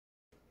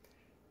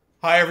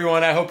Hi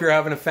everyone, I hope you're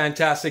having a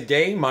fantastic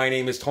day. My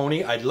name is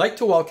Tony. I'd like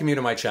to welcome you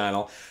to my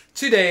channel.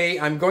 Today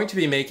I'm going to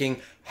be making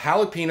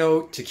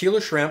jalapeno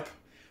tequila shrimp,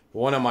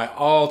 one of my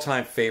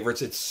all-time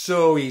favorites. It's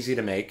so easy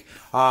to make.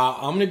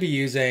 I'm going to be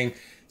using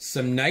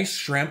some nice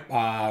shrimp.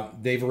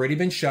 They've already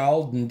been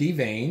shelled and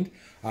deveined.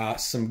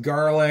 Some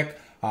garlic,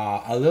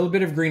 a little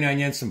bit of green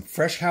onion, some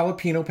fresh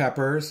jalapeno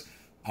peppers,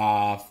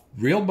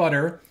 real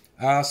butter,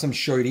 some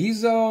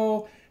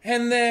chorizo,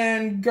 and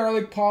then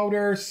garlic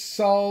powder,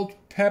 salt,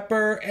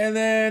 pepper, and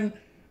then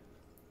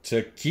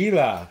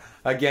tequila.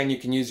 Again, you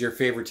can use your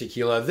favorite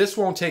tequila. This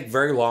won't take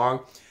very long.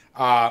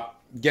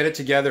 Get it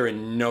together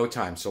in no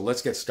time. So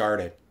let's get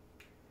started.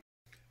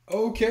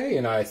 Okay,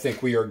 and I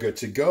think we are good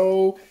to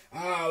go.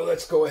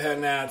 Let's go ahead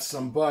and add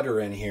some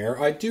butter in here.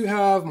 I do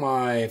have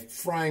my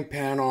frying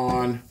pan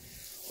on.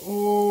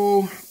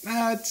 Oh,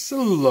 that's a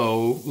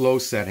low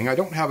setting. I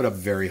don't have it up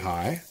very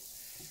high.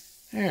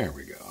 There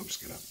we go. I'm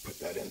just going to put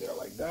that in there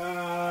like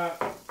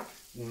that.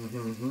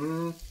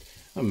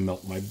 I'll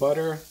melt my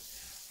butter.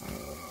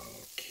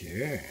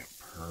 Okay,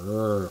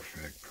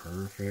 perfect.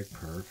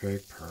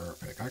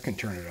 I can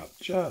turn it up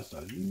just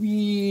a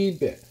wee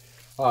bit.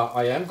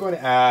 I am going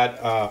to add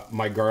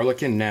my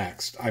garlic in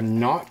next. I'm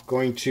not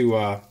going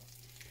to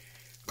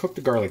cook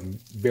the garlic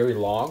very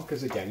long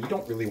because, again, you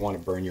don't really want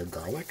to burn your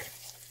garlic.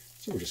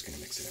 So we're just going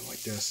to mix it in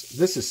like this.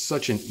 This is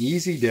such an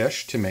easy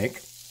dish to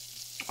make.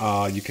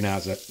 You can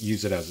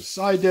use it as a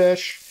side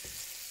dish,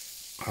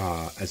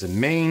 as a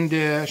main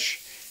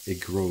dish. It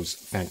grows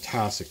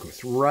fantastic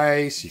with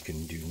rice. You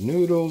can do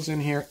noodles in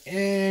here,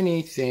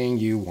 anything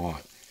you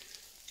want.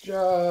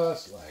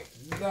 Just like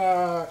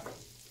that.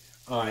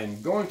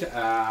 I'm going to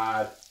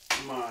add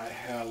my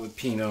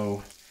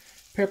jalapeno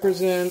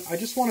peppers in. I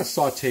just want to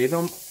saute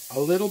them a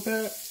little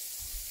bit.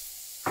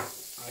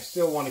 I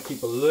still want to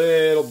keep a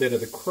little bit of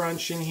the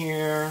crunch in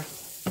here.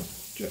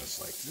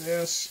 Just like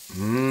this.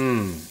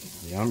 Yum.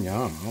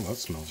 Oh, that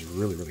smells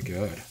really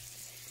good.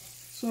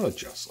 So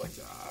just like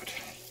that.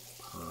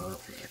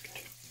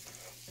 Perfect.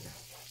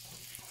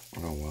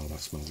 Oh wow, that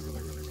smells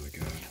really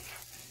good.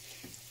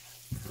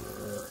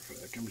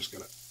 Perfect. I'm just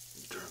gonna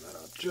turn that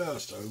up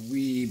just a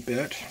wee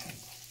bit.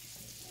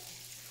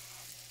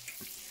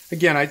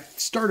 Again, I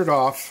started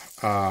off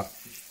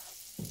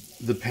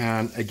the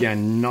pan,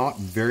 again, not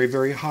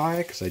very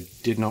high because I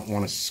did not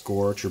want to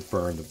scorch or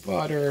burn the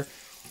butter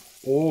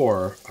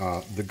or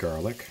the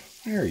garlic.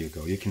 There you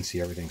go. You can see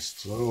everything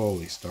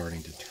slowly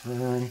starting to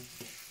turn.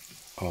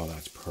 Oh,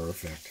 that's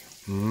perfect.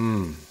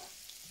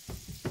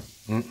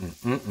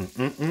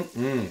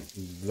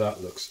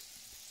 That looks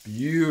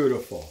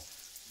beautiful.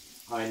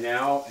 I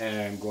now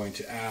am going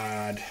to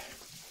add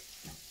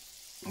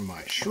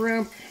my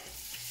shrimp,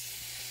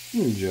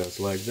 just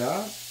like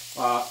that.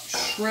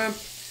 Shrimp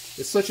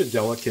is such a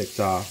delicate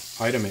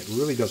item. It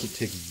really doesn't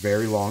take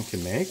very long to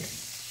make.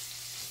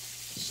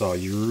 So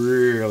you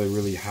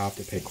really have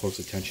to pay close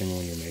attention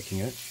when you're making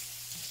it.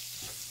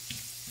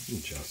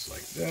 Just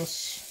like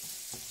this.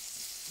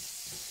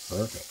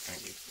 Perfect. I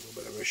need a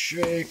little bit of a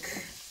shake.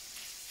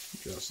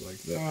 Just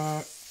like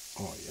that.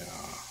 Oh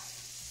yeah.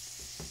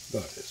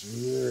 That is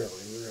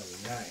really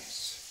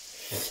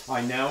nice.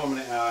 I'm going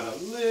to add a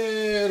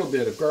little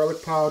bit of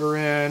garlic powder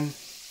in.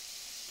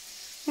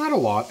 Not a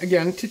lot.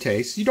 Again, to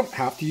taste. You don't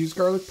have to use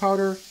garlic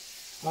powder.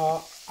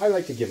 I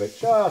like to give it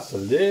just a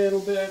little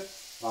bit.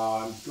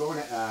 I'm going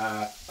to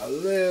add a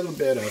little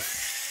bit of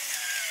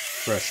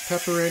fresh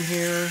pepper in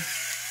here.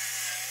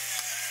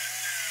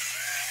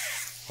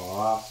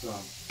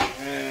 Awesome.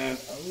 And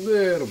a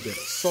little bit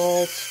of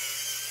salt.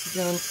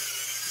 Again,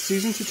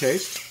 season to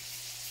taste.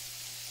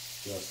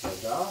 Just like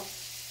that.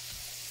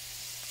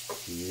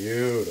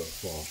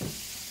 Beautiful.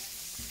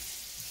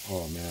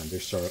 Oh man, they're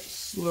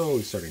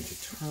slowly starting to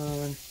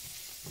turn.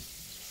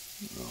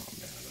 Oh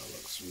man, that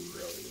looks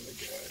really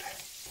good.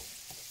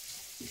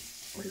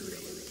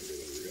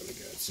 Really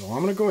good. So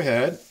I'm going to go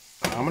ahead.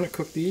 I'm going to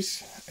cook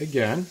these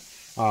again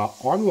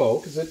on low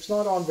because it's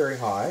not on very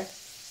high.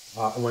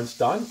 And when it's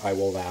done, I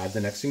will add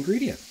the next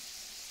ingredient.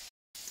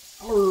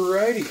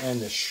 Alrighty, and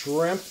the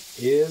shrimp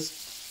is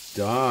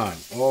done.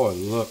 Oh, it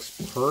looks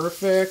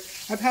perfect.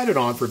 I've had it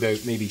on for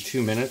about maybe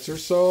 2 minutes or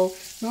so.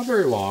 Not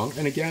very long.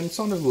 And again, it's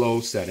on a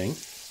low setting.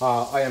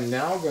 I am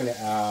now going to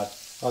add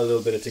a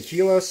little bit of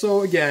tequila.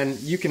 So again,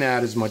 you can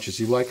add as much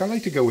as you like. I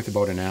like to go with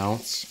about 1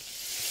 ounce.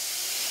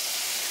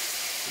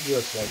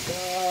 Just like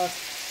that.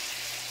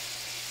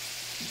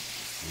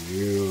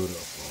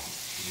 Beautiful.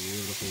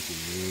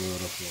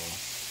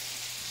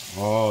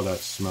 Oh, that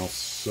smells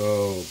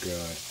so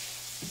good.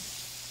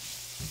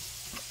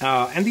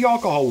 And the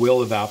alcohol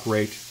will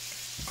evaporate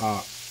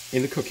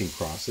in the cooking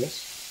process.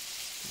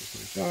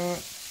 Just like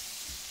that.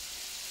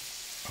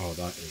 Oh,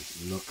 that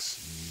looks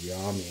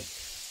yummy.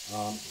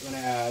 I'm going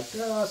to add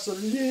just a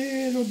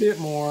little bit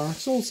more.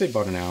 So we'll say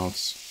about 1.5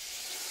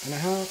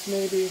 ounces,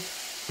 maybe.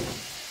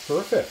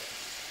 Perfect.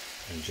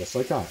 And just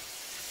like that.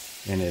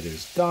 And it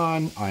is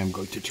done. I am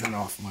going to turn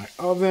off my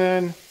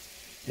oven.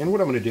 And what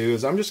I'm going to do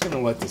is I'm just going to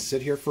let this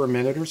sit here for a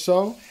minute or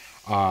so.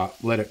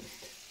 Let it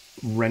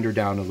render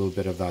down a little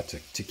bit of that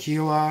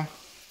tequila.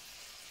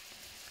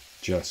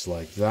 Just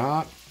like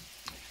that.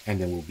 And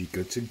then we'll be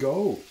good to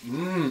go.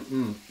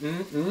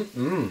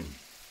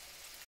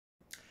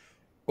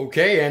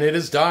 Okay, and it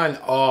is done.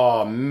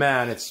 Oh,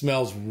 man, it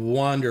smells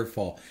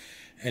wonderful.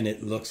 And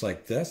it looks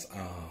like this.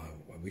 Oh,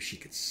 I wish you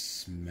could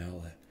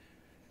smell it.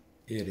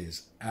 It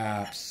is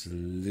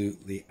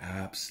absolutely,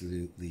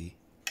 absolutely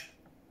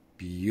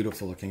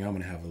beautiful looking. I'm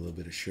going to have a little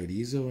bit of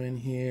chorizo in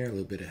here, a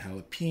little bit of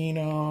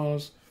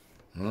jalapenos.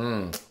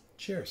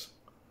 Cheers.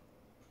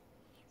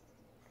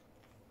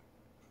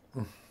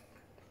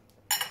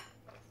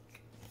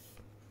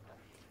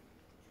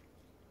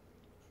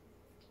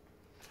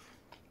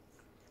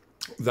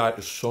 That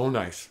is so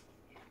nice.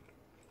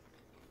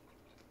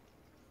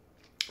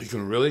 You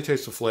can really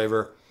taste the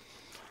flavor.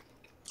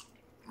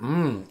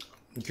 You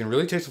can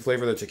really taste the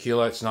flavor of the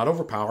tequila. It's not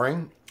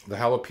overpowering. The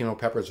jalapeno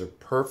peppers are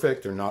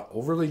perfect. They're not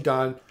overly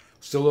done.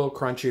 Still a little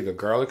crunchy. The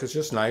garlic is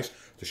just nice.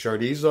 The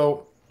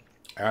chorizo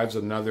adds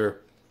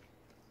another,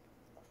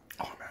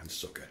 oh man, it's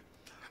so good.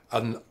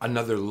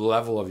 Another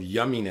level of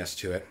yumminess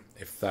to it,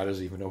 if that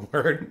is even a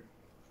word.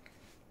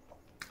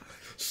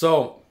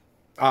 So,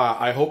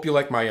 I hope you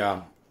like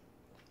my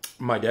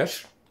my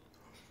dish.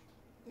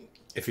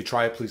 If you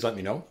try it, please let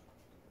me know.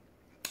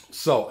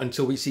 So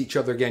until we see each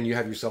other again, you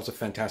have yourselves a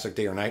fantastic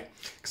day or night,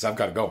 because I've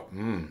got to go.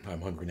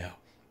 I'm hungry now.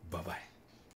 Bye-bye.